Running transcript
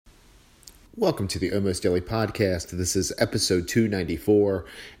Welcome to the Almost Daily Podcast. This is episode 294,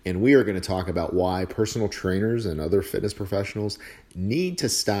 and we are going to talk about why personal trainers and other fitness professionals need to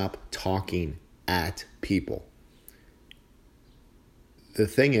stop talking at people. The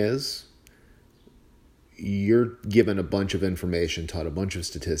thing is, you're given a bunch of information, taught a bunch of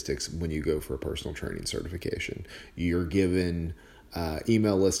statistics when you go for a personal training certification. You're given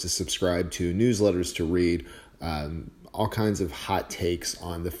email lists to subscribe to, newsletters to read, all kinds of hot takes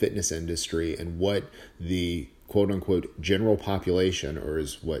on the fitness industry and what the quote-unquote general population, or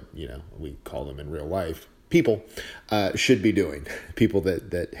is what we call them in real life, people should be doing. People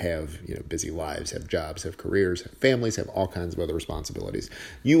that have busy lives, have jobs, have careers, have families, have all kinds of other responsibilities.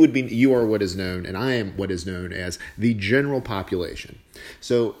 You are what is known, and I am what is known as the general population.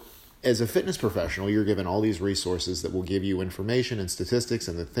 So as a fitness professional, you're given all these resources that will give you information and statistics,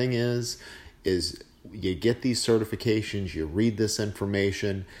 and the thing is you get these certifications, you read this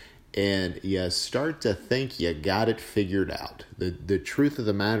information, and you start to think you got it figured out. The truth of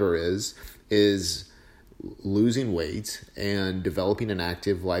the matter is losing weight and developing an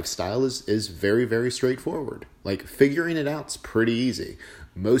active lifestyle is very, very straightforward. Like, figuring it out's pretty easy.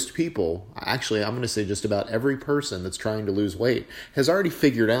 Most people, actually, I'm going to say just about every person that's trying to lose weight has already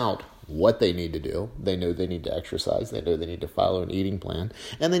figured out what they need to do. They know they need to exercise. They know they need to follow an eating plan,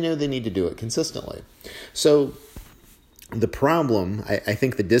 and they know they need to do it consistently. So the problem, I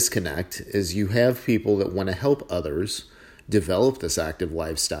think the disconnect, is you have people that want to help others develop this active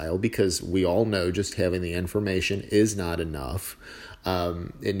lifestyle, because we all know just having the information is not enough.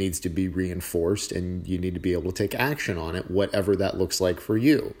 It needs to be reinforced, and you need to be able to take action on it, whatever that looks like for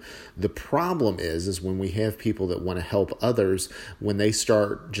you. The problem is when we have people that want to help others, when they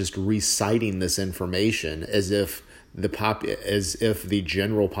start just reciting this information as if the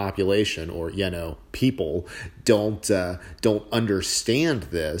general population or people don't understand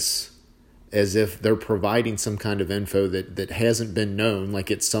this, as if they're providing some kind of info that hasn't been known,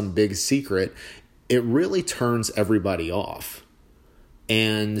 like it's some big secret, it really turns everybody off.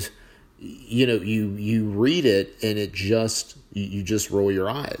 And, you read it and you just roll your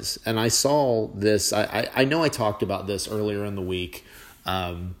eyes. And I saw this, I know I talked about this earlier in the week,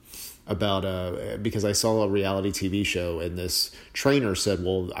 because I saw a reality TV show, and this trainer said,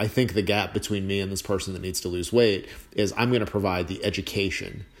 well, I think the gap between me and this person that needs to lose weight is I'm going to provide the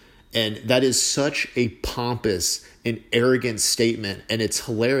education. And that is such a pompous and arrogant statement. And it's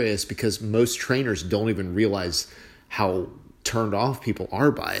hilarious because most trainers don't even realize how turned off people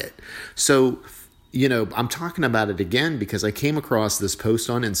are by it. So, I'm talking about it again because I came across this post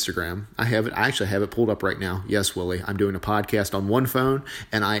on Instagram. I actually have it pulled up right now. Yes, Willie, I'm doing a podcast on one phone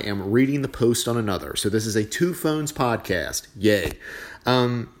and I am reading the post on another. So this is a two phones podcast. Yay.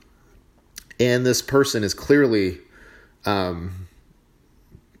 And this person is clearly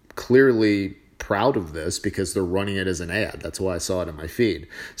proud of this because they're running it as an ad. That's why I saw it in my feed.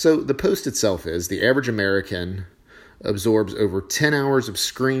 So the post itself is: the average American absorbs over 10 hours of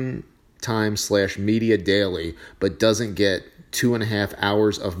screen time / media daily, but doesn't get 2.5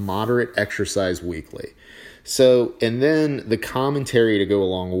 hours of moderate exercise weekly. So, and then the commentary to go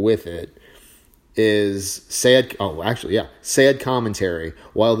along with it is sad commentary.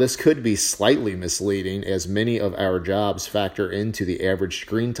 While this could be slightly misleading, as many of our jobs factor into the average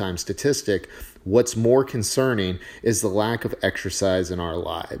screen time statistic, what's more concerning is the lack of exercise in our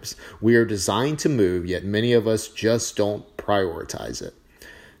lives. We are designed to move, yet many of us just don't prioritize it.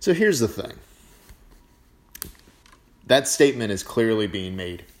 So here's the thing. That statement is clearly being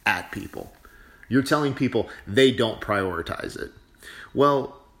made at people. You're telling people they don't prioritize it.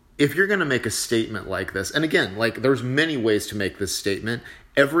 Well, if you're going to make a statement like this, and again, there's many ways to make this statement.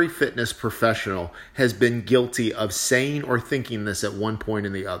 Every fitness professional has been guilty of saying or thinking this at one point or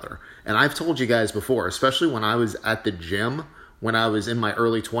the other. And I've told you guys before, especially when I was at the gym, when I was in my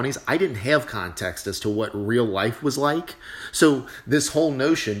early 20s, I didn't have context as to what real life was like. So this whole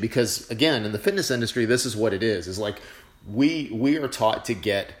notion, because again, in the fitness industry, this is what it is like, we are taught to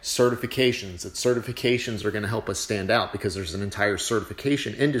get certifications, that certifications are going to help us stand out, because there's an entire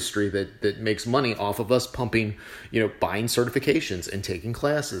certification industry that makes money off of us pumping, buying certifications and taking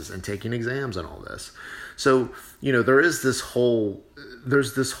classes and taking exams and all this. So, there's this whole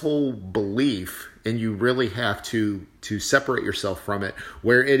belief, and you really have to separate yourself from it,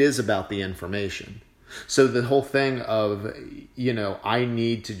 where it is about the information. So the whole thing of, I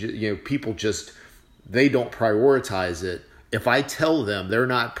need to, people just, they don't prioritize it. If I tell them they're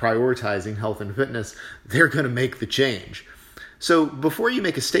not prioritizing health and fitness, they're going to make the change. So before you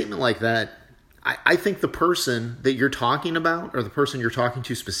make a statement like that, I think the person that you're talking about, or the person you're talking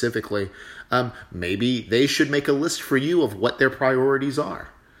to specifically, maybe they should make a list for you of what their priorities are.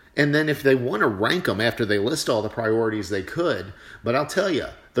 And then if they want to rank them after they list all the priorities, they could. But I'll tell you,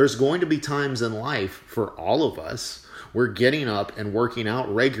 there's going to be times in life for all of us where getting up and working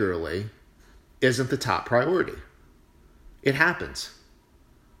out regularly isn't the top priority. It happens.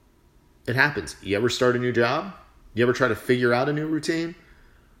 It happens. You ever start a new job? You ever try to figure out a new routine?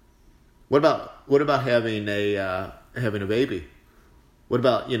 What about having a baby? What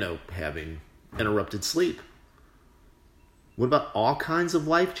about, having interrupted sleep? What about all kinds of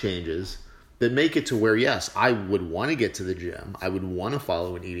life changes that make it to where, yes, I would want to get to the gym. I would want to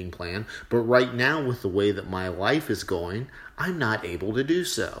follow an eating plan. But right now, with the way that my life is going, I'm not able to do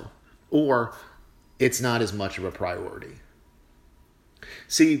so. Or it's not as much of a priority.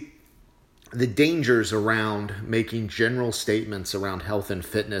 See, the dangers around making general statements around health and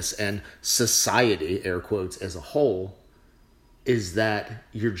fitness and society, air quotes, as a whole, is that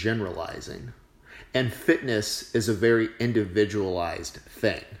you're generalizing. And fitness is a very individualized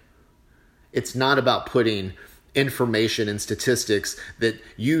thing. It's not about putting information and statistics that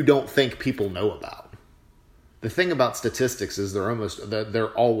you don't think people know about. The thing about statistics is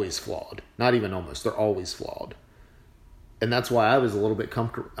they're always flawed. Not even almost, they're always flawed. And that's why I was a little bit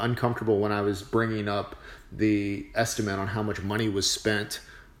uncomfortable when I was bringing up the estimate on how much money was spent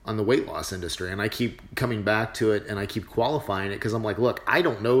on the weight loss industry. And I keep coming back to it and I keep qualifying it because I'm like, look, I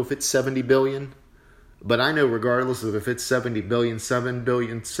don't know if it's 70 billion, but I know regardless of if it's 70 billion, 7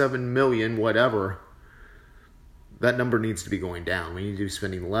 billion, 7 million, whatever, that number needs to be going down. We need to be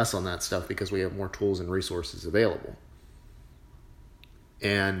spending less on that stuff because we have more tools and resources available.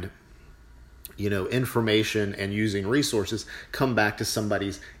 And, information and using resources come back to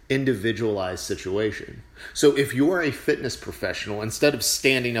somebody's individualized situation. So if you're a fitness professional, instead of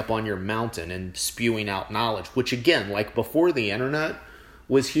standing up on your mountain and spewing out knowledge, which again, like before the internet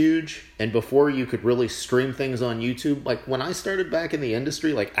was huge and before you could really stream things on YouTube, like when I started back in the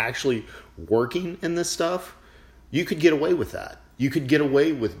industry, like actually working in this stuff, you could get away with that. You could get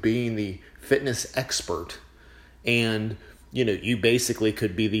away with being the fitness expert and you basically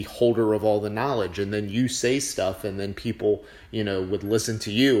could be the holder of all the knowledge, and then you say stuff and then people, would listen to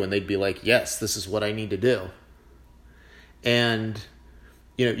you and they'd be like, yes, this is what I need to do. And,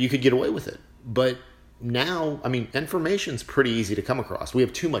 you could get away with it. But now, information's pretty easy to come across. We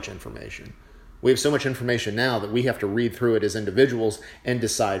have too much information. We have so much information now that we have to read through it as individuals and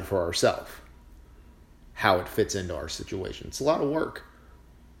decide for ourselves how it fits into our situation. It's a lot of work.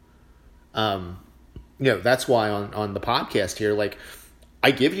 That's why on the podcast here, like, I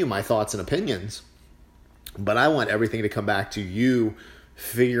give you my thoughts and opinions, but I want everything to come back to you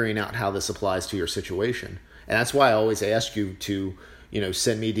figuring out how this applies to your situation. And that's why I always ask you to,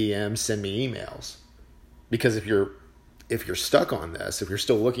 send me DMs, send me emails. Because if you're stuck on this, if you're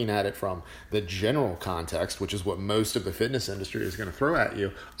still looking at it from the general context, which is what most of the fitness industry is going to throw at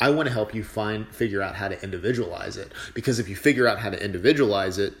you, I want to help you figure out how to individualize it. Because if you figure out how to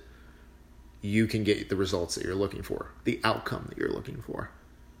individualize it, you can get the results that you're looking for, the outcome that you're looking for.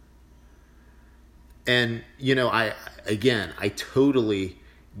 And, I totally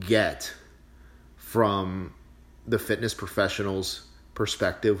get from the fitness professionals'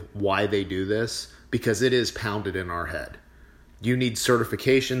 perspective why they do this, because it is pounded in our head. You need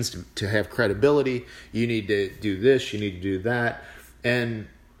certifications to have credibility. You need to do this. You need to do that. And,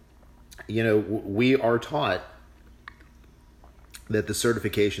 we are taught that the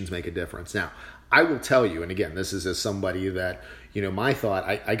certifications make a difference. Now, I will tell you, and again, this is as somebody that, my thought,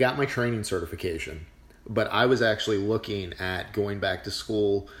 I got my training certification, but I was actually looking at going back to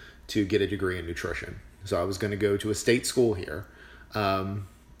school to get a degree in nutrition. So I was going to go to a state school here.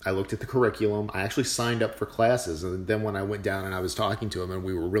 I looked at the curriculum. I actually signed up for classes. And then when I went down and I was talking to them and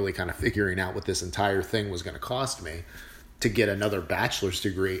we were really kind of figuring out what this entire thing was going to cost me to get another bachelor's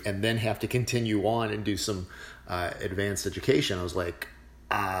degree and then have to continue on and do some advanced education, I was like,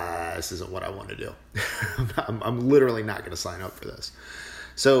 this isn't what I want to do. I'm literally not going to sign up for this.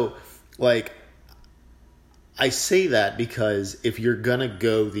 So, I say that because if you're going to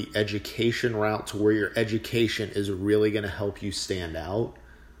go the education route to where your education is really going to help you stand out,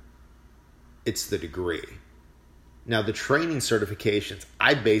 it's the degree. Now, the training certifications,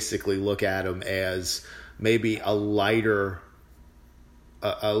 I basically look at them as maybe a lighter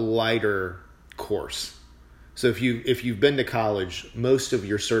course. So if you've been to college, most of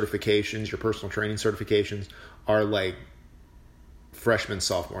your certifications, your personal training certifications, are like freshman,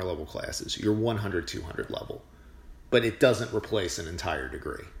 sophomore level classes. You're 100, 200 level. But it doesn't replace an entire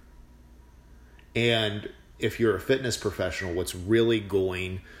degree. And if you're a fitness professional, what's really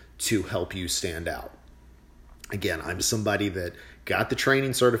going to help you stand out? Again, I'm somebody that got the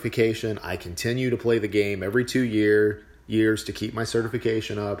training certification. I continue to play the game every 2 years. years to keep my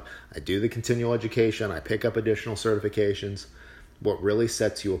certification up. I do the continual education. I pick up additional certifications. What really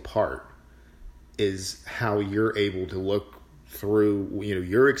sets you apart is how you're able to look through,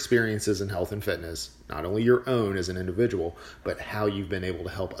 your experiences in health and fitness, not only your own as an individual, but how you've been able to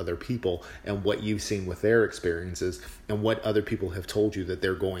help other people and what you've seen with their experiences and what other people have told you that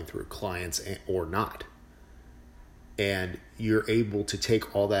they're going through, clients or not. And you're able to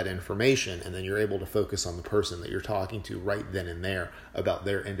take all that information and then you're able to focus on the person that you're talking to right then and there about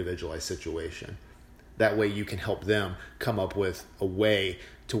their individualized situation. That way you can help them come up with a way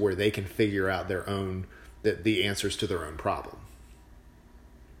to where they can figure out their own, the answers to their own problem.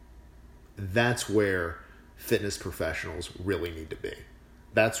 That's where fitness professionals really need to be.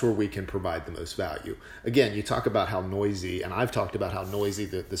 That's where we can provide the most value. Again, you talk about how noisy, and I've talked about how noisy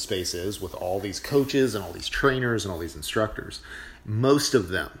the space is with all these coaches and all these trainers and all these instructors. Most of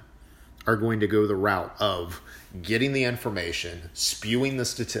them are going to go the route of getting the information, spewing the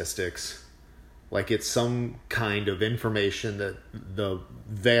statistics, like it's some kind of information that the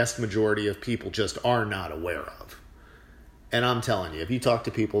vast majority of people just are not aware of. And I'm telling you, if you talk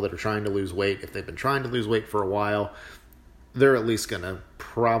to people that are trying to lose weight, if they've been trying to lose weight for a while, they're at least going to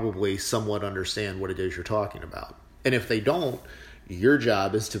probably somewhat understand what it is you're talking about. And if they don't, your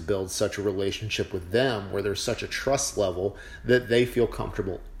job is to build such a relationship with them where there's such a trust level that they feel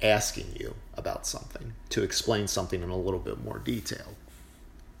comfortable asking you about something, to explain something in a little bit more detail.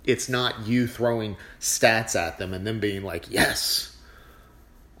 It's not you throwing stats at them and them being like, yes.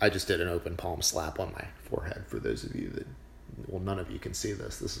 I just did an open palm slap on my forehead for those of you that, well, none of you can see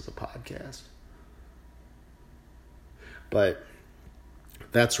this. This is a podcast. But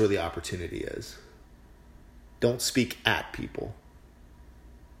that's where the opportunity is. Don't speak at people.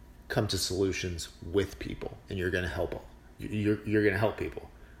 Come to solutions with people, and you're going to help. You're going to help people.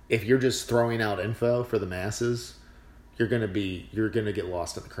 If you're just throwing out info for the masses, you're going to get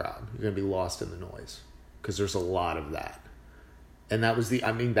lost in the crowd. You're going to be lost in the noise because there's a lot of that. And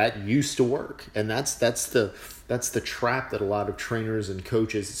that used to work. And that's the trap that a lot of trainers and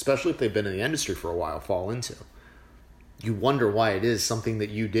coaches, especially if they've been in the industry for a while, fall into. You wonder why it is something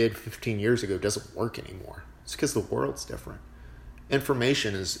that you did 15 years ago doesn't work anymore. It's because the world's different.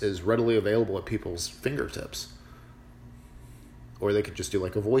 Information is readily available at people's fingertips. Or they could just do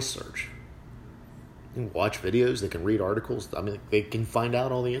like a voice search. You can watch videos, they can read articles. They can find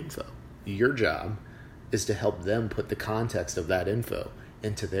out all the info. Your job is to help them put the context of that info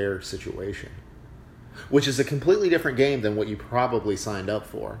into their situation, which is a completely different game than what you probably signed up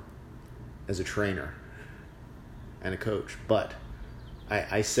for as a trainer and a coach. But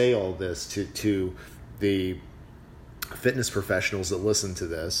I say all this to the fitness professionals that listen to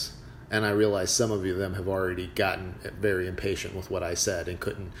this, and I realize some of them have already gotten very impatient with what I said and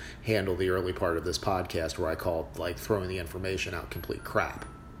couldn't handle the early part of this podcast where I called like throwing the information out complete crap,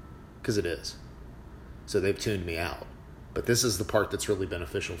 because it is. So they've tuned me out. But this is the part that's really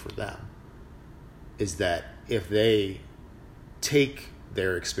beneficial for them, is that if they take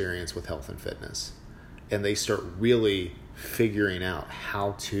their experience with health and fitness and they start really figuring out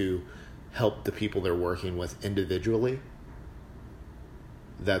how to help the people they're working with individually,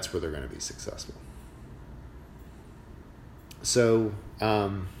 that's where they're going to be successful. So,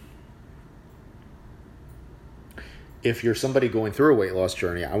 if you're somebody going through a weight loss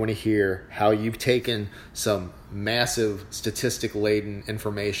journey, I want to hear how you've taken some massive statistic-laden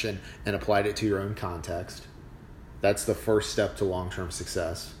information and applied it to your own context. That's the first step to long-term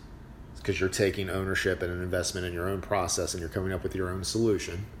success, because you're taking ownership and an investment in your own process and you're coming up with your own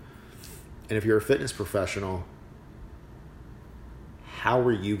solution. And if you're a fitness professional, how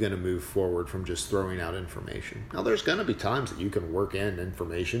are you going to move forward from just throwing out information? Now, there's going to be times that you can work in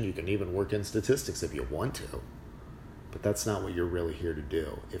information. You can even work in statistics if you want to. But that's not what you're really here to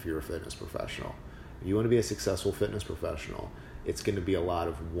do if you're a fitness professional. If you want to be a successful fitness professional, it's going to be a lot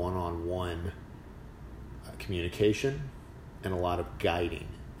of one-on-one communication and a lot of guiding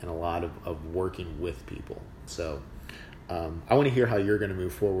and a lot of working with people. So I want to hear how you're going to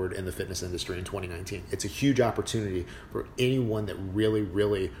move forward in the fitness industry in 2019. It's a huge opportunity for anyone that really,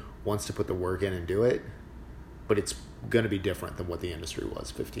 really wants to put the work in and do it, but it's going to be different than what the industry was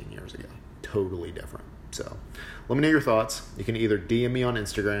 15 years ago. Totally different. So let me know your thoughts. You can either DM me on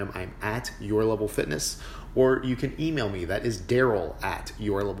Instagram. I'm at yourlevelfitness, or you can email me. That is Daryl at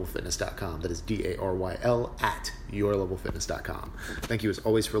yourlevelfitness.com. That is DARYL at yourlevelfitness.com. Thank you as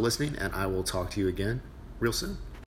always for listening, and I will talk to you again real soon.